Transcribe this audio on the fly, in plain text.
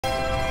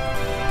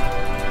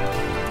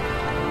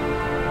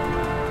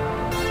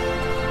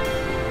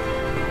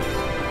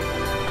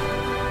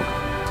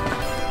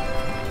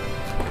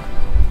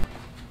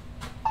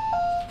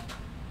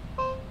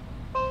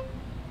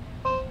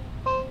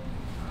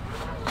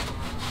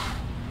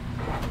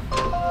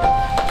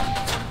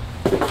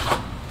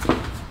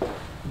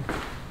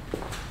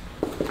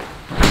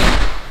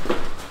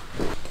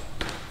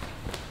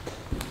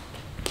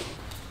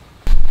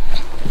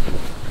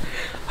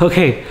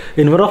Okay,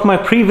 in one of my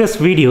previous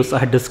videos, I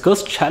had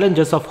discussed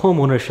challenges of home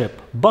ownership.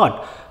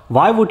 But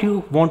why would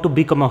you want to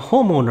become a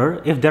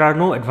homeowner if there are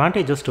no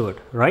advantages to it,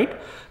 right?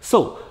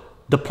 So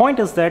the point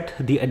is that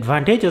the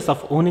advantages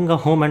of owning a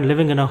home and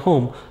living in a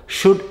home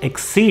should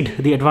exceed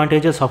the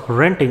advantages of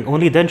renting.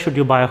 Only then should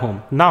you buy a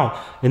home. Now,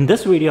 in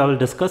this video, I will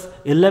discuss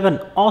 11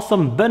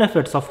 awesome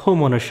benefits of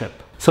home ownership.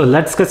 So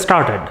let's get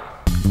started.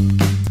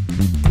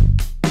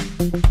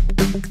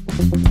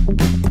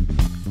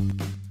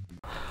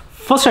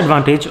 First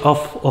advantage of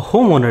a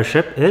home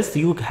ownership is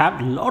you have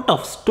a lot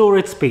of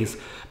storage space,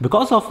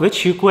 because of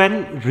which you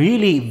can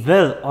really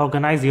well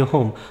organize your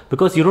home,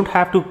 because you don't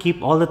have to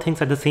keep all the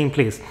things at the same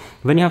place.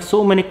 When you have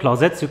so many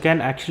closets, you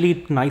can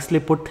actually nicely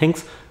put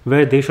things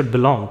where they should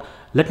belong.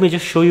 Let me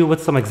just show you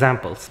with some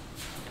examples.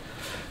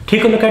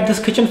 Take a look at this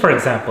kitchen, for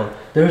example.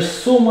 There is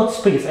so much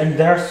space and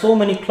there are so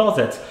many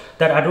closets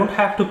that I don't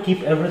have to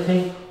keep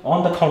everything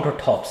on the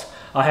countertops.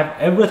 I have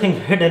everything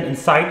hidden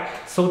inside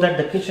so that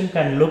the kitchen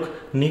can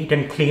look neat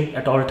and clean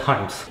at all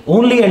times.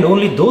 Only and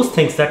only those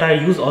things that I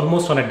use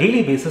almost on a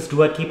daily basis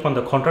do I keep on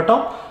the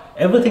countertop.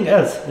 Everything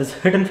else is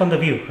hidden from the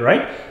view,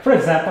 right? For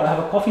example, I have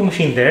a coffee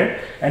machine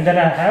there, and then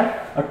I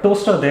have a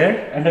toaster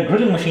there and a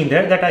grilling machine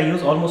there that I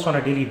use almost on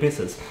a daily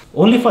basis.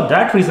 Only for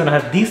that reason I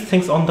have these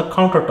things on the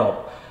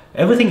countertop.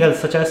 Everything else,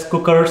 such as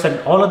cookers and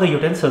all other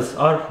utensils,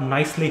 are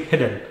nicely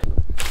hidden.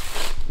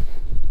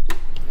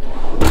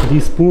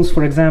 These spoons,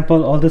 for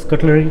example, all this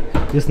cutlery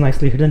is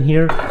nicely hidden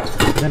here.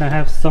 Then I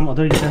have some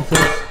other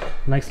utensils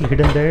nicely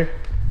hidden there.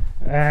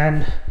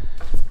 And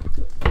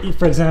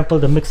for example,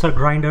 the mixer,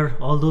 grinder,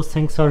 all those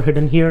things are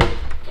hidden here.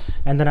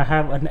 And then I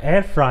have an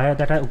air fryer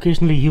that I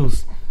occasionally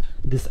use.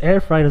 This air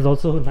fryer is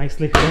also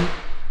nicely hidden.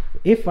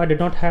 If I did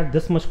not have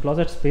this much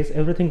closet space,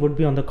 everything would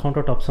be on the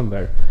countertop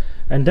somewhere.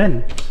 And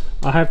then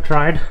I have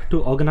tried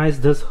to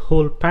organize this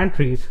whole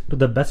pantry to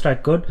the best I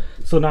could.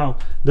 So now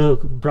the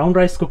brown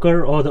rice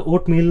cooker or the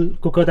oatmeal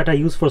cooker that I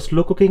use for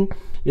slow cooking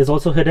is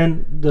also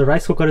hidden. The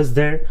rice cooker is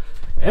there.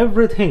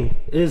 Everything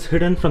is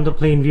hidden from the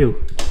plain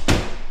view.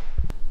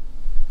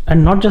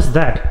 And not just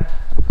that,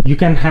 you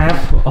can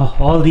have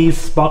all these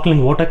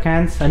sparkling water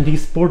cans, and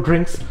these sport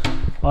drinks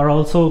are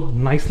also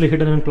nicely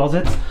hidden in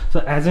closets.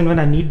 So as and when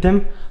I need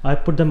them, I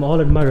put them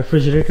all in my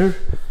refrigerator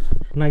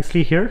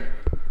nicely here,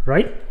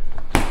 right?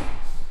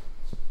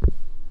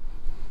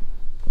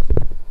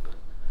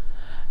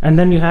 And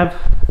then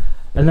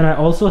I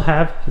also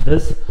have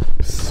this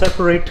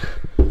separate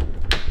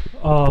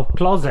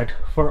closet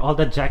for all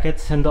the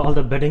jackets and all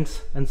the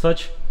beddings and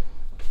such.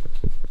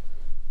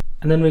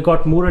 And then we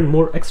got more and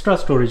more extra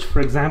storage.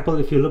 For example,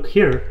 if you look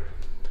here,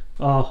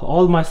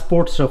 all my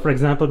sports stuff, for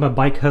example, my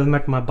bike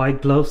helmet, my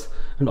bike gloves,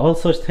 and all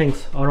such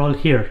things are all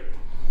here.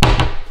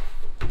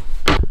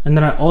 And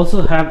then I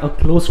also have a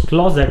closed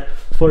closet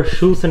for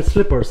shoes and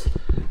slippers,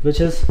 which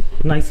is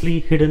nicely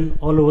hidden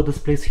all over this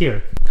place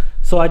here.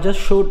 So I just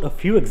showed a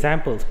few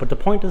examples, but the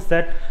point is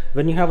that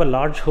when you have a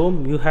large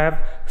home, you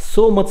have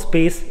so much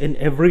space in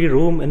every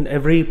room, in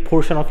every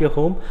portion of your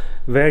home,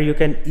 where you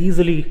can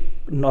easily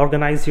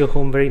organize your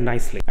home very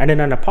nicely. And in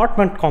an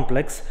apartment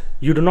complex,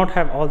 you do not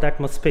have all that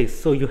much space,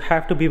 so you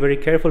have to be very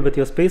careful with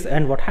your space.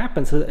 And what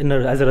happens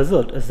as a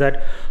result is that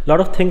a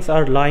lot of things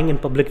are lying in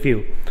public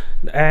view,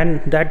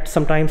 and that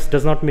sometimes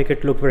does not make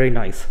it look very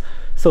nice.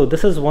 So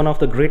this is one of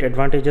the great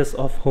advantages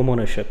of home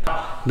ownership.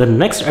 The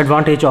next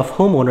advantage of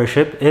home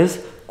ownership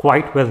is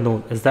quite well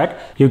known, is that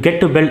you get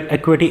to build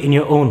equity in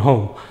your own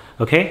home.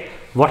 Okay,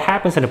 what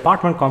happens in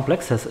apartment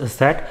complexes is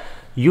that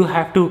you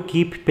have to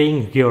keep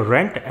paying your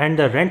rent, and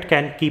the rent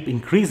can keep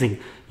increasing.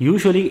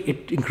 Usually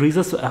it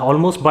increases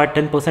almost by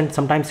 10%,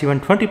 sometimes even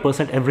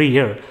 20% every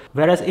year.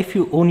 Whereas if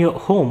you own your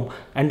home,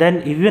 and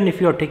then even if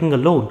you are taking a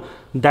loan,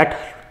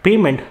 that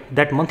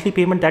monthly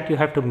payment that you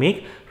have to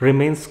make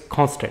remains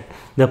constant.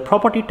 The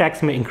property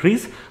tax may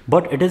increase,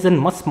 but it is in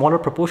much smaller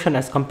proportion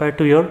as compared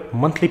to your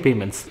monthly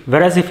payments.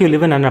 Whereas if you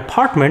live in an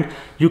apartment,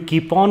 you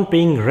keep on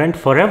paying rent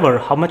forever,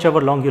 how much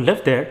ever long you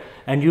live there,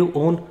 and you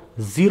own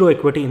zero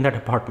equity in that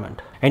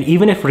apartment. And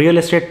even if real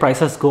estate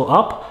prices go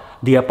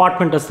up, the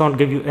apartment does not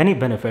give you any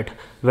benefit.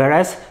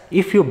 Whereas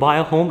if you buy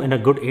a home in a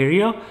good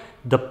area,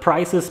 the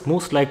price is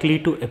most likely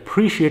to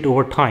appreciate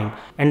over time.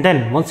 And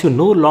then once you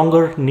no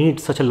longer need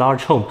such a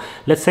large home,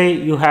 let's say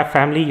you have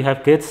family, you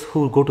have kids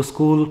who go to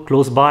school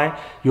close by,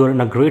 you're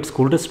in a great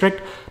school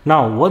district.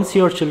 Now once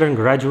your children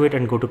graduate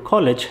and go to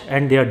college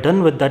and they are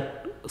done with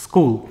that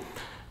school,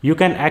 you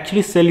can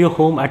actually sell your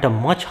home at a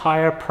much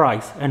higher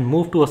price and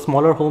move to a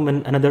smaller home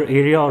in another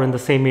area or in the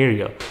same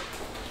area.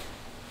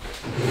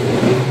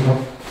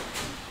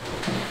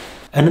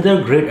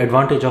 Another great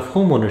advantage of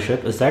home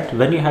ownership is that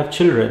when you have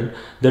children,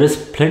 there is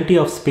plenty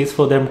of space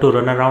for them to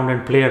run around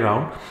and play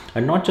around.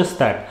 And not just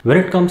that, when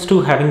it comes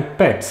to having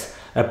pets,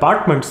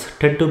 apartments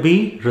tend to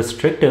be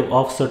restrictive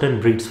of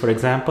certain breeds. For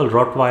example,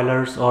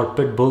 Rottweilers or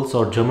Pit Bulls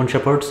or German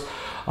Shepherds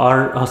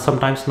are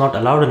sometimes not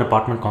allowed in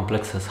apartment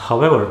complexes.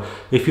 However,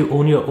 if you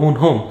own your own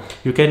home,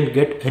 you can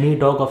get any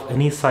dog of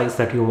any size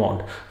that you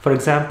want. For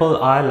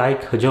example, I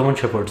like German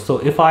Shepherds. So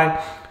if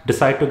I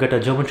decide to get a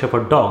German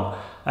Shepherd dog,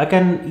 I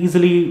can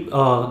easily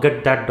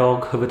get that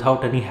dog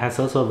without any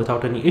hassles or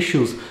without any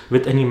issues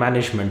with any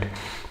management.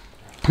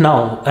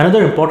 Now,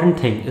 another important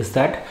thing is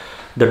that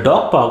the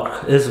dog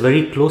park is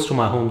very close to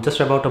my home, just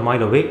about a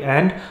mile away,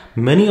 and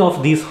many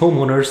of these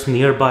homeowners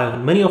nearby,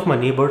 many of my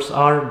neighbors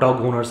are dog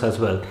owners as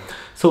well.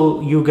 So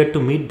you get to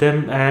meet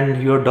them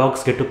and your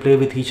dogs get to play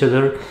with each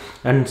other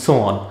and so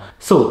on.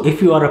 So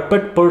if you are a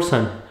pet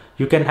person,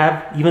 you can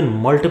have even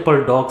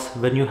multiple dogs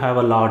when you have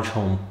a large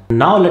home.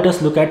 Now let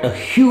us look at a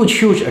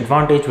huge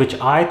advantage which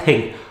I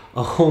think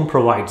a home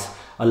provides.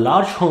 A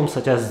large home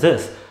such as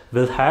this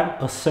will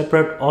have a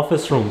separate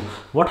office room.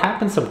 What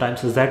happens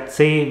sometimes is that,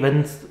 say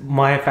when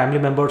my family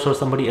members or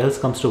somebody else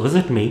comes to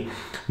visit me,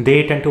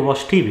 they tend to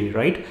watch TV,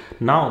 right?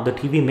 Now the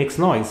TV makes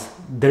noise.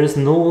 There is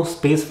no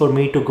space for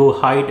me to go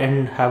hide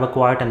and have a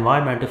quiet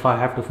environment if I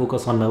have to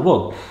focus on my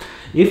work.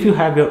 If you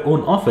have your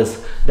own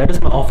office, that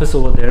is my office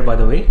over there, by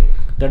the way,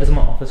 that is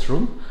my office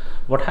room.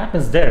 What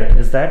happens there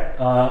is that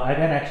I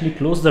can actually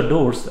close the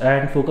doors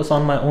and focus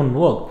on my own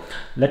work.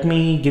 Let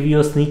me give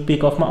you a sneak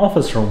peek of my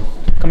office room.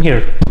 Come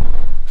here.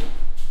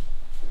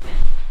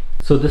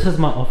 So this is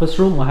my office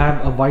room. I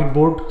have a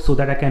whiteboard so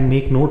that I can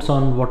make notes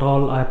on what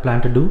all I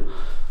plan to do.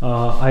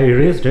 I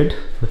erased it,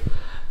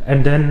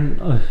 and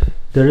then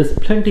there is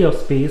plenty of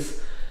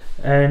space,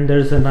 and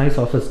there's a nice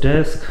office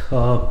desk,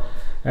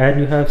 and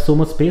you have so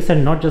much space.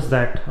 And not just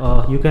that,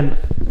 you can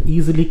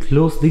easily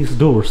close these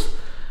doors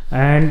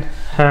and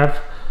have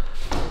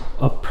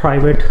a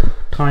private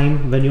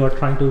time when you are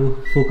trying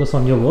to focus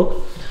on your work.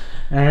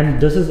 And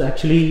this is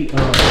actually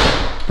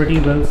pretty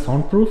well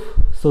soundproof,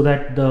 so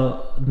that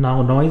the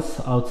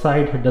noise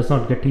outside does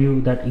not get to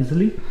you that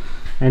easily,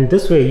 and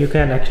this way you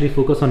can actually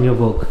focus on your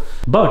work.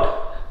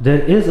 But there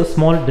is a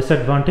small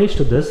disadvantage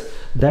to this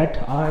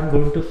that I'm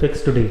going to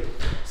fix today.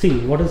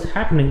 See, what is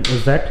happening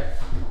is that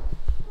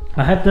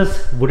I have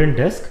this wooden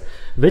desk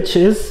which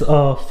is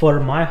for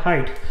my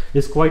height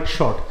is quite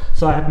short,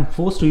 so I am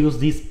forced to use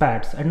these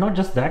pads. And not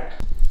just that,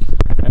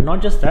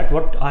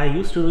 what I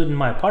used to do in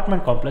my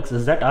apartment complex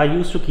is that I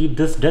used to keep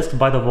this desk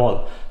by the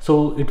wall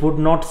so it would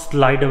not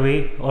slide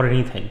away or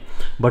anything.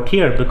 But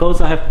here,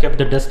 because I have kept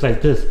the desk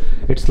like this,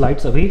 it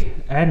slides away.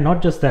 And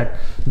not just that,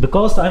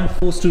 because I'm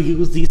forced to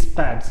use these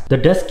pads, the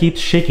desk keeps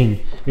shaking.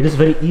 It is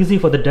very easy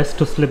for the desk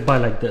to slip by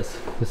like this.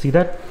 You see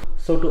that?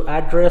 So to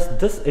address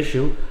this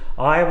issue,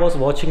 I was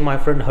watching my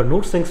friend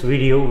Harnoor Singh's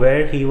video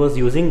where he was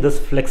using this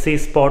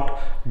Flexispot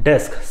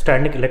desk,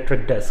 standing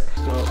electric desk.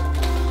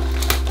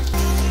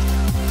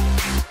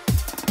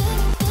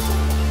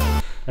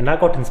 And I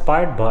got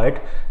inspired by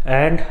it,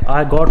 and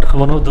I got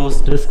one of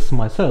those discs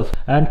myself.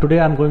 And today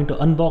I'm going to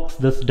unbox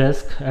this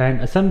desk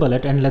and assemble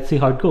it, and let's see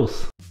how it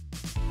goes.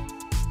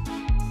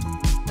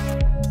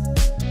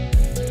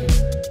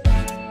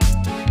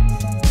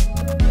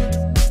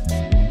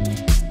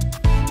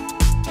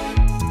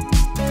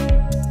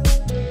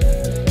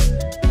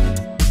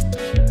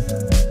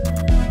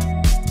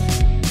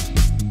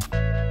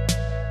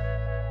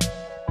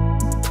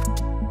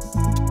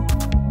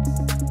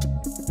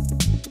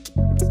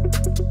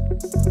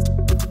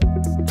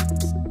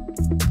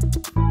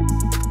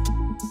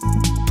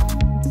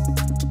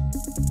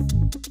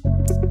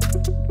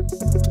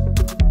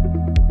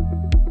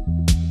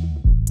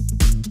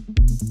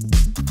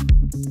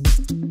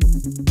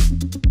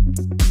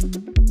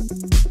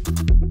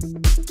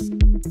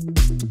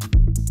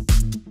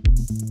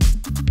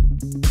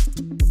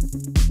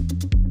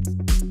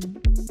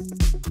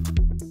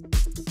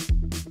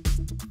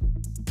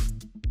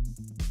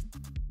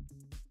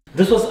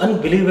 This was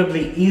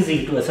unbelievably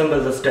easy to assemble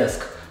this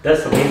desk.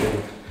 That's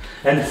amazing.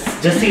 And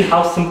just see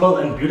how simple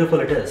and beautiful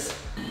it is.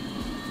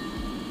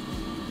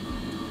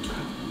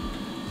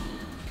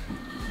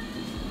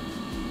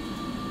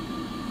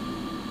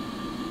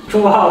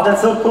 Wow,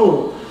 that's so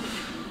cool.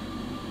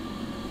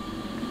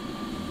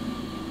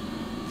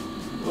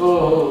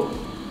 Oh.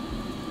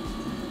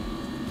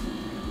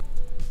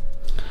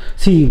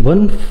 See,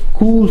 one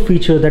cool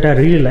feature that I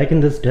really like in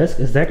this desk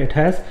is that it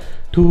has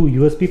two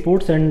USB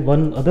ports and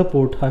one other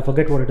port, I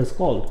forget what it is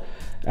called.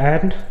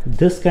 And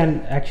this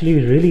can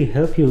actually really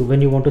help you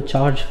when you want to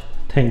charge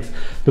things,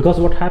 because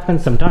what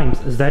happens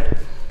sometimes is that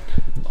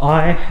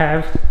I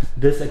have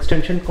this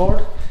extension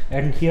cord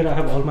and here I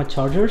have all my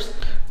chargers.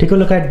 Take a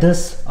look at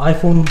this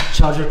iPhone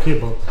charger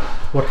cable.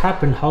 What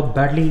happened, how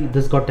badly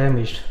this got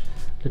damaged.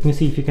 Let me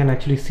see if you can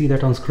actually see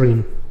that on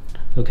screen.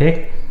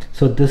 Okay,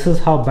 so this is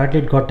how badly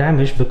it got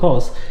damaged,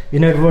 because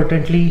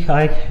inadvertently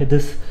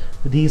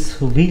these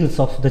wheels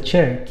of the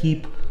chair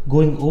keep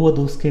going over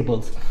those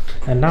cables.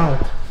 And now,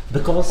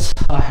 because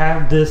I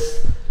have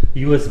this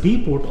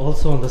USB port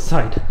also on the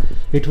side,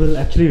 it will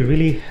actually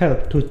really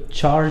help to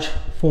charge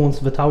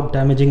phones without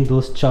damaging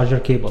those charger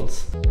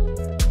cables.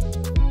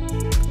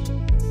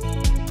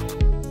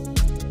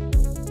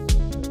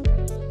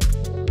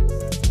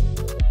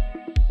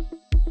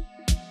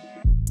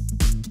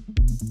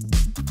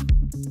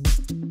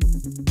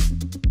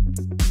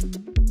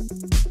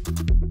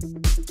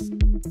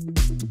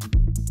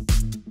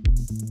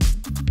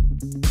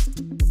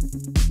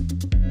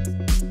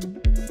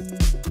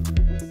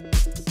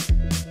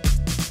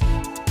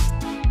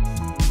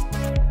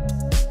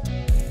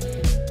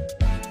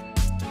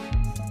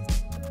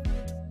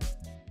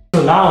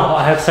 So now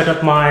I have set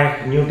up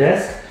my new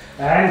desk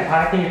and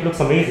I think it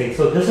looks amazing.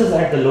 So this is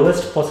at the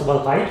lowest possible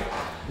height,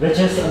 which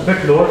is a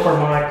bit lower for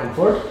my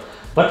comfort.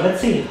 But let's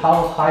see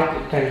how high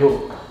it can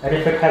go and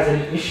if it has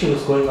any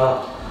issues going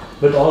up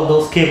with all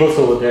those cables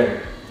over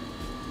there.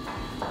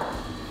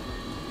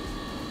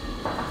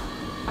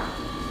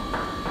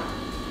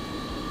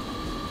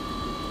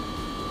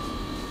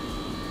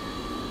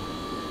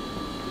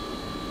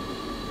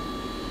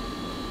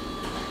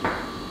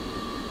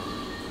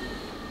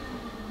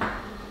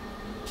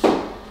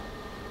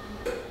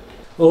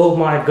 Oh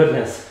my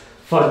goodness,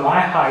 for my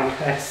height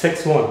at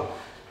 6'1",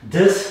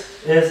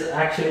 this is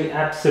actually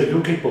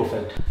absolutely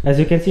perfect. As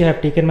you can see, I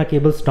have taken my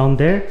cables down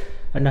there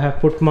and I have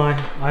put my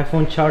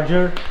iPhone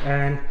charger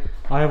and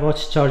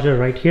iWatch charger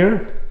right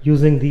here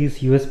using these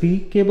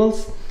USB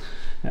cables,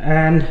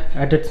 and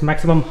at its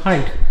maximum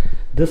height,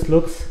 this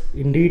looks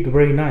indeed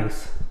very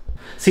nice.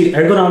 See,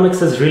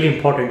 ergonomics is really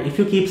important. If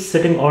you keep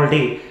sitting all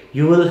day,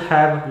 you will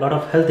have a lot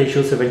of health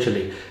issues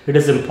eventually. It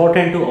is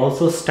important to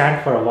also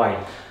stand for a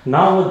while.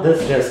 Now with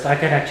this desk, I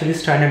can actually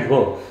stand and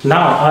work.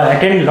 Now I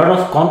attend a lot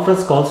of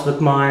conference calls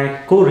with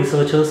my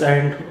co-researchers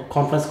and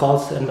conference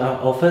calls in the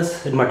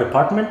office, in my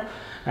department.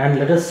 And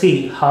let us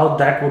see how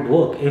that would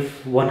work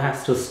if one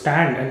has to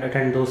stand and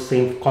attend those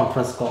same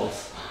conference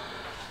calls.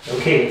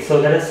 Okay, so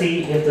let us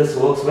see if this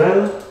works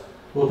well.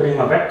 Opening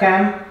my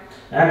webcam,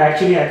 and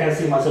actually I can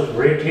see myself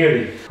very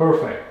clearly.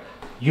 Perfect.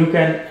 You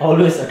can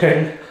always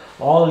attend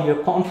all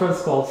your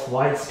conference calls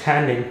while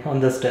standing on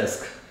this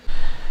desk.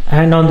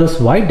 And on this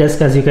white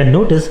desk, as you can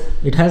notice,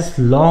 it has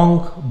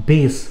long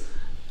base,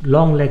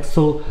 long legs,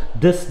 so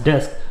this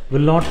desk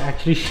will not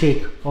actually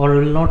shake or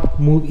will not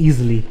move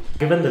easily.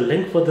 Given the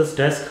link for this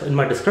desk in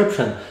my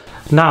description.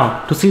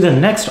 Now, to see the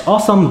next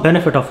awesome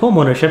benefit of home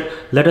ownership,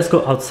 let us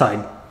go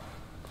outside.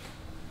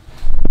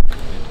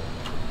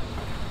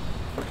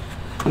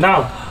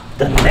 Now,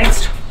 the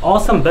next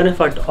awesome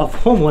benefit of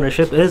home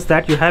ownership is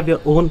that you have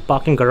your own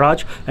parking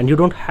garage and you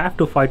don't have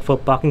to fight for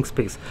parking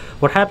space.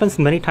 What happens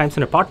many times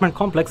in apartment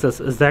complexes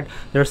is that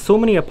there are so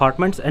many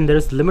apartments and there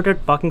is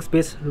limited parking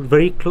space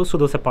very close to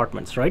those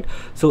apartments, right?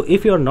 So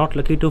if you're not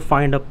lucky to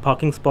find a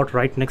parking spot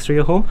right next to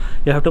your home,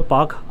 you have to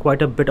park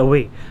quite a bit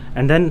away.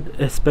 And then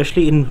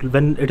especially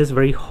when it is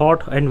very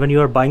hot and when you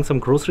are buying some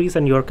groceries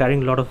and you are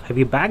carrying a lot of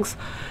heavy bags,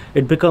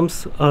 it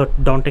becomes a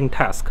daunting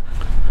task.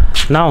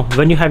 Now,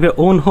 when you have your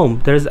own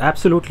home, there is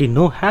absolutely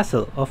no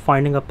hassle of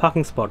finding a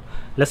parking spot.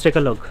 Let's take a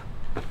look.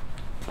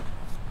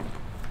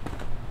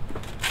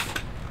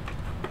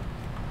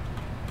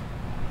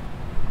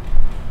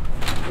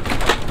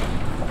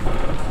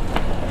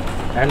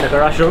 And the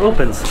garage door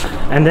opens.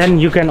 And then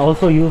you can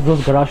also use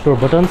those garage door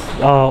buttons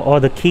or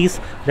the keys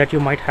that you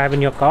might have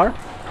in your car.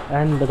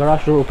 And the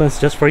garage door opens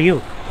just for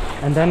you.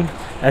 And then,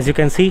 as you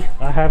can see,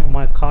 I have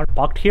my car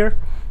parked here.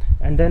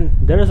 And then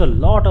there is a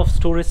lot of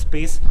storage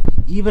space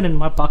even in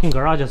my parking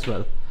garage as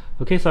well.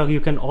 Okay, so you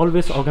can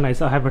always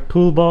organize. I have a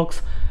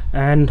toolbox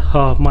and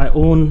my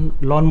own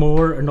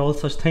lawnmower and all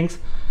such things,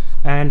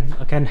 and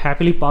I can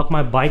happily park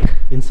my bike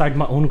inside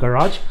my own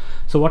garage.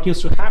 So what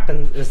used to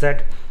happen is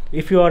that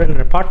if you are in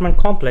an apartment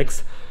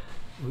complex,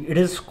 it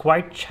is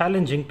quite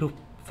challenging to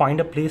find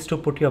a place to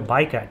put your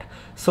bike at.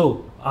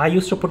 So I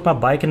used to put my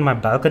bike in my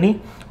balcony,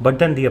 but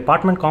then the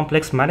apartment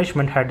complex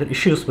management had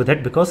issues with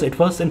it because it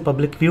was in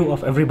public view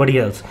of everybody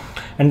else,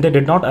 and they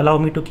did not allow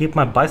me to keep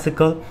my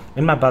bicycle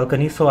in my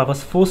balcony. So I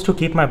was forced to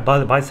keep my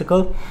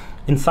bicycle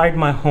inside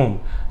my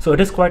home. So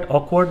it is quite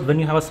awkward when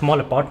you have a small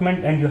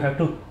apartment and you have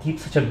to keep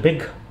such a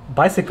big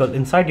bicycle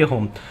inside your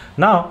home.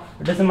 Now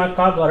it is in my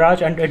car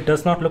garage and it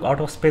does not look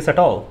out of space at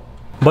all.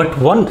 But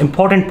one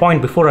important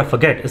point before I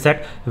forget is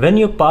that when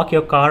you park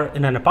your car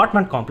in an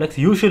apartment complex,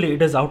 usually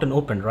it is out and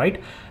open,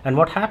 right? And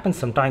what happens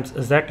sometimes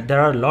is that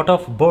there are a lot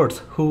of birds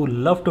who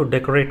love to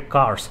decorate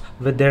cars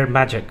with their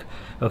magic,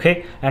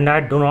 okay? And I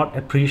do not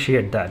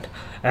appreciate that.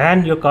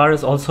 And your car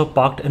is also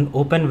parked in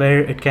open where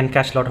it can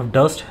catch a lot of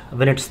dust.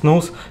 When it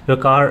snows, your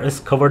car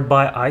is covered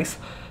by ice.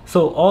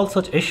 So all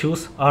such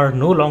issues are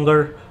no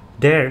longer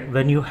there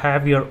when you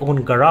have your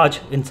own garage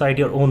inside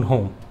your own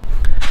home.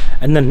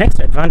 And the next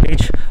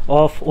advantage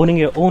of owning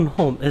your own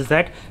home is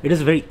that it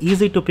is very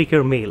easy to pick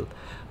your mail.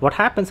 What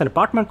happens in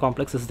apartment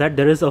complex is that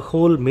there is a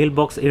whole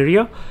mailbox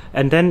area,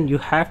 and then you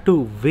have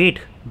to wait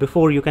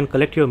before you can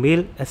collect your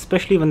mail,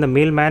 especially when the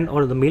mailman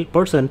or the mail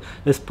person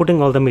is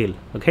putting all the mail,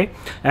 okay?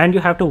 And you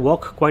have to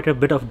walk quite a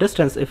bit of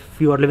distance if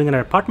you are living in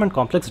an apartment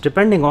complex,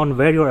 depending on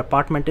where your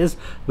apartment is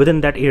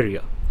within that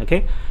area,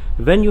 okay?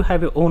 When you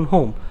have your own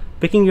home,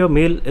 picking your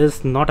mail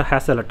is not a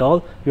hassle at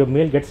all. Your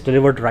mail gets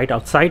delivered right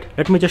outside.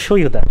 Let me just show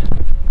you that.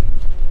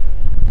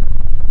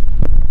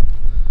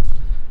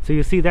 So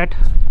you see that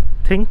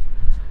thing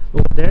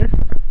over there?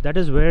 That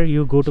is where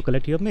you go to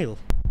collect your mail.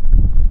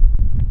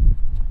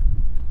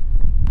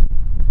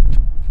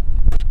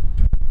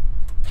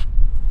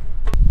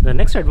 The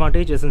next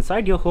advantage is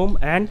inside your home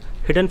and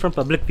hidden from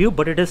public view,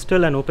 but it is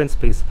still an open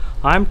space.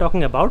 I am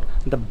talking about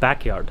the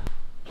backyard.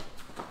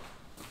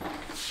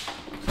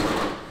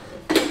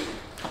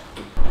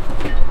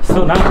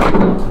 So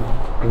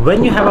now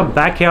when you have a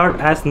backyard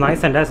as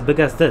nice and as big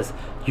as this,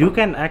 you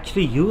can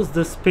actually use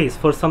this space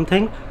for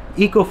something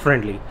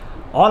eco-friendly.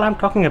 All I'm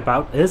talking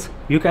about is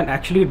you can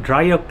actually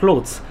dry your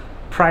clothes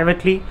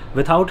privately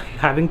without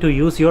having to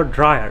use your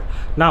dryer.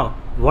 Now,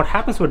 what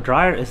happens with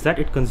dryer is that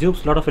it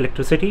consumes a lot of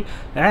electricity,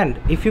 and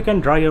if you can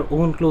dry your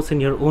own clothes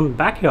in your own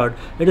backyard,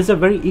 it is a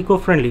very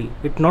eco-friendly.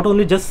 It not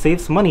only just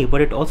saves money,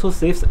 but it also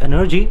saves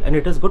energy, and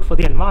it is good for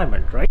the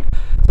environment, right?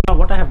 So now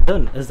what I have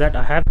done is that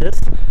I have this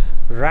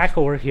rack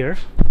over here,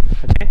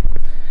 okay,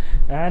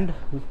 and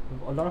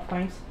a lot of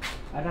times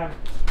I have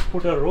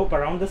put a rope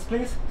around this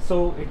place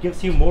so it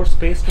gives you more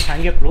space to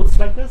hang your clothes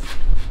like this.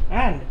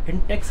 And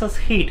in Texas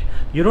heat,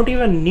 you don't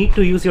even need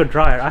to use your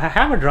dryer. I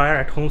have a dryer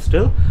at home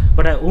still,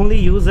 but I only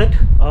use it,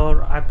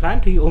 or I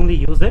plan to only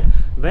use it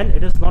when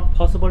it is not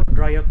possible to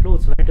dry your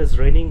clothes, when it is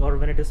raining or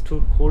when it is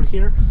too cold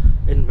here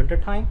in winter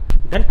time.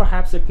 Then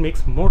perhaps it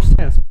makes more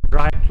sense to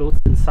dry clothes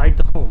inside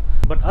the home.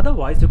 But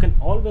otherwise, you can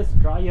always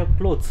dry your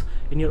clothes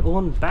in your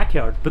own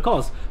backyard,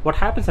 because what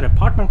happens in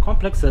apartment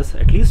complexes,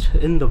 at least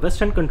in the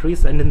Western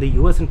countries and in the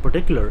US in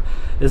particular,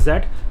 is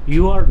that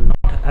you are not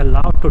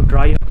allowed to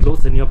dry your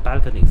clothes in your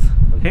balconies,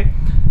 okay,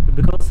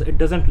 because it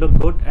doesn't look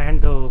good,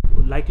 and the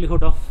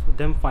likelihood of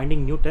them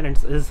finding new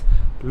tenants is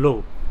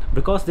low.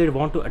 Because they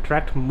want to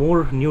attract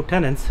more new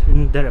tenants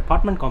in their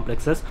apartment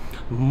complexes,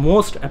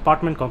 most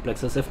apartment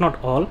complexes, if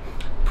not all,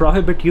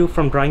 prohibit you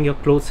from drying your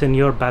clothes in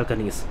your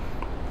balconies,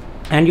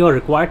 and you are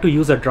required to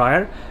use a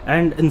dryer.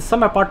 And in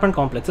some apartment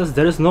complexes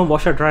there is no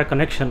washer dryer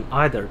connection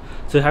either,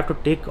 so you have to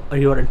take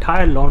your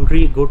entire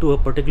laundry, go to a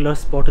particular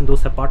spot in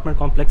those apartment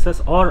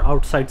complexes or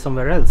outside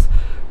somewhere else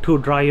to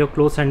dry your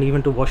clothes and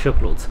even to wash your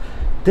clothes.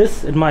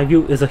 This, in my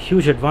view, is a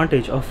huge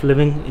advantage of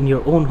living in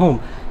your own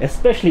home,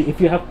 especially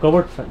if you have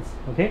covered fence,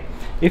 okay.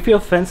 If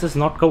your fence is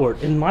not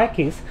covered, in my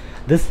case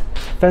this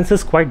fence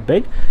is quite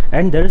big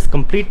and there is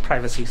complete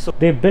privacy, so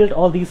they built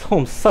all these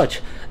homes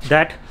such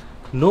that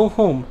no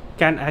home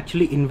can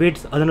actually invade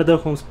another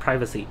home's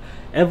privacy.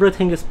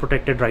 Everything is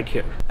protected right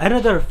here.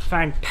 Another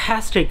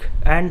fantastic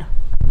and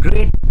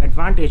great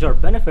advantage or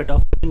benefit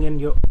of living in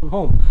your own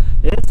home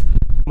is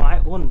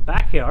my own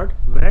backyard,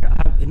 where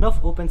I have enough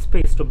open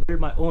space to build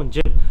my own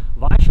gym.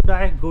 Why should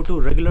I go to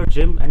regular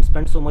gym and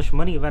spend so much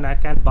money when I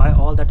can buy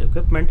all that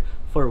equipment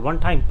for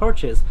one-time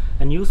purchase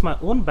and use my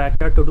own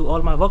backyard to do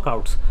all my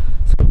workouts?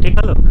 So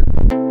take a look.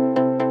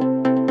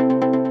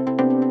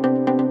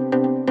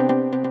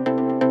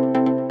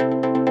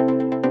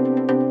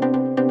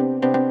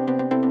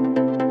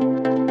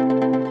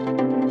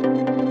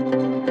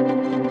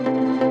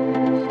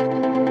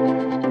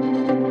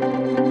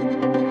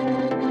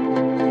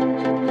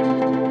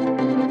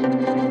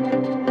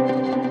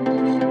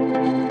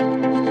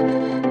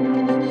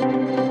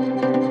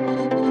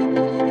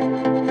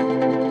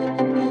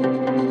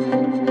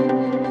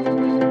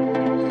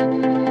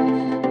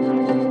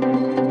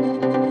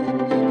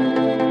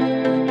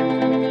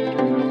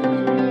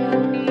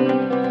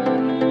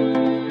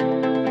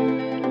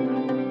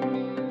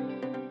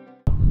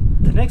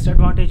 Next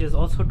advantage is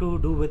also to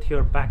do with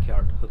your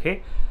backyard,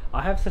 okay.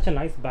 I have such a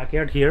nice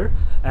backyard here,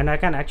 and I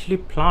can actually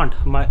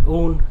plant my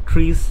own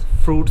trees,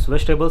 fruits,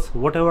 vegetables,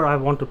 whatever I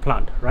want to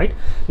plant. Right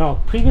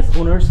now, previous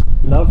owners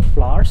loved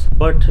flowers,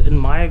 but in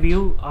my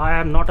view I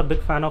am not a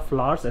big fan of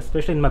flowers,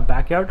 especially in my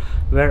backyard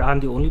where I'm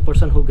the only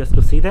person who gets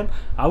to see them.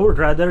 I would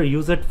rather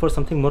use it for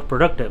something more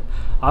productive.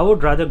 I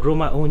would rather grow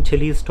my own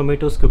chilies,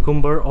 tomatoes,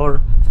 cucumber,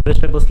 or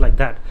vegetables like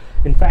that.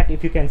 In fact,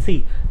 if you can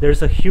see,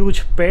 there's a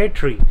huge pear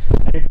tree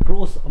and it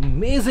grows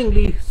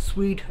amazingly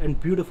sweet and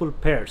beautiful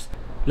pears.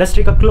 Let's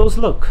take a close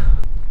look.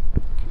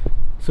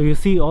 So you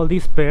see all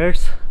these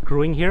pears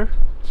growing here,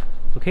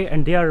 okay,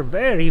 and they are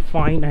very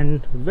fine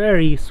and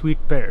very sweet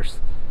pears,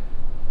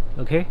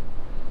 okay,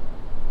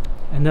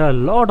 and there are a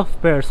lot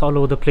of pears all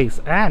over the place,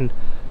 and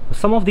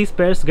some of these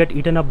pears get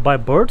eaten up by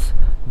birds,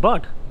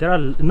 but there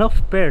are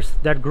enough pears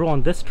that grow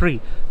on this tree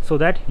so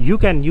that you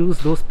can use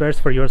those pears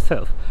for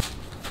yourself.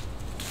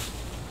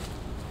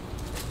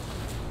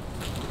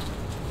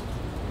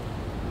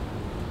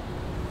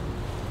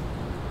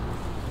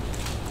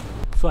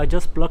 So I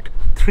just plucked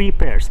 3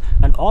 pears,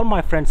 and all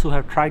my friends who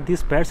have tried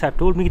these pears have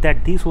told me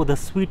that these were the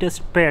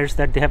sweetest pears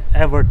that they have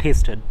ever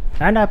tasted.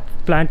 And I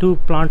plan to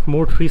plant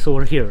more trees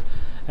over here,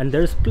 and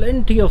there is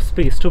plenty of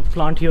space to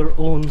plant your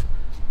own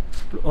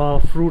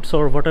fruits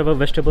or whatever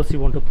vegetables you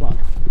want to plant.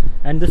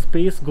 And the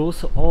space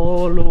goes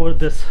all over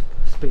this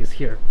space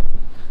here.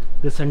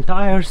 This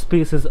entire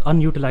space is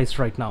unutilized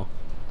right now,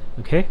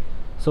 okay,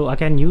 so I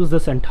can use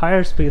this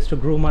entire space to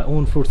grow my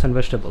own fruits and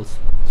vegetables.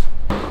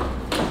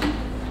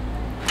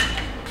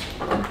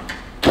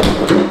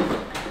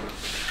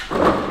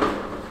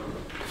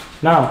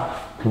 Now,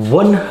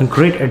 one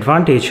great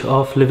advantage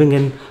of living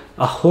in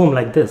a home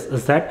like this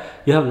is that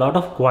you have a lot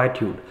of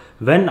quietude.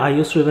 When I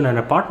used to live in an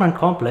apartment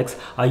complex,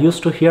 I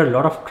used to hear a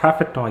lot of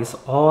traffic noise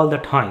all the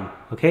time,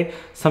 okay.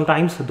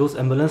 Sometimes those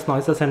ambulance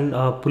noises and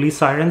police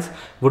sirens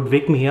would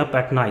wake me up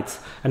at nights.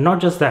 And not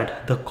just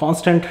that, the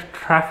constant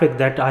traffic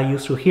that I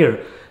used to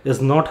hear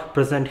is not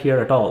present here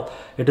at all.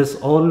 It is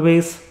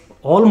always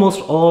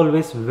almost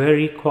always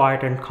very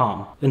quiet and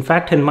calm. In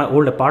fact, in my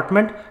old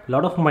apartment, a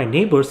lot of my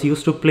neighbors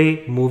used to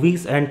play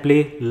movies and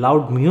play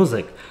loud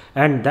music,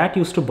 and that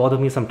used to bother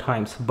me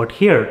sometimes. But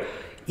here,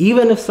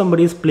 even if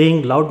somebody is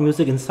playing loud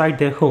music inside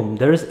their home,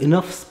 there is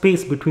enough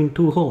space between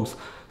two homes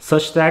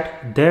such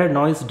that their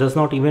noise does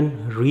not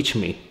even reach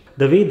me.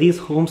 The way these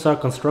homes are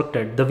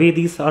constructed, the way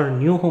these are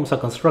new homes are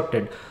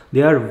constructed,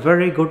 they are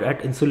very good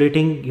at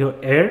insulating your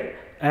air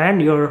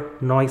and your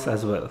noise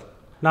as well.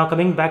 Now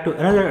coming back to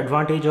another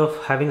advantage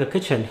of having a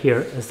kitchen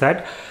here is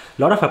that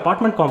a lot of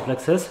apartment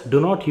complexes do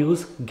not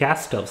use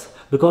gas stoves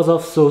because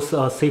of those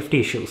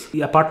safety issues.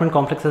 The apartment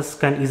complexes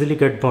can easily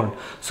get burned.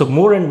 So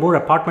more and more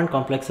apartment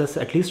complexes,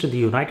 at least in the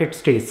United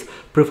States,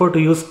 prefer to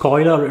use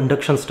coil or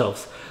induction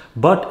stoves.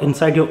 But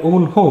inside your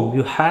own home,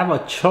 you have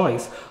a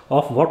choice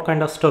of what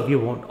kind of stove you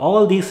want.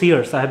 All these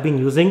years I have been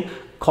using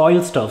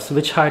coil stoves,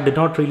 which I did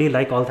not really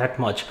like all that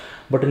much.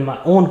 But in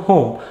my own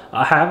home,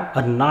 I have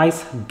a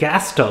nice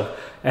gas stove,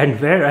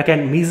 and where I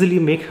can easily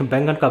make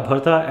bangan ka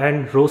bharta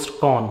and roast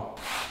corn.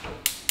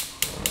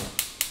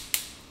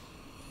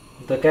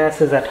 The gas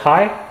is at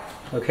high.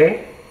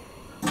 Okay,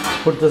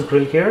 put this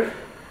grill here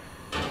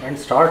and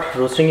start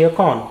roasting your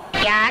corn.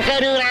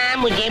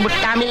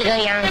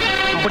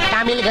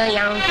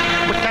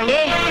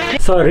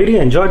 So I really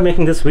enjoyed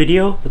making this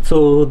video.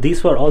 So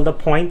these were all the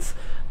points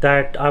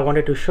that I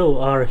wanted to show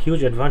are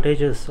huge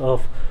advantages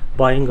of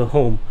buying a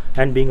home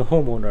and being a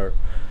homeowner.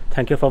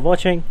 Thank you for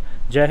watching.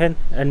 Jai Hind,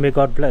 and may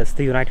God bless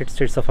the United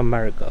States of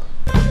America.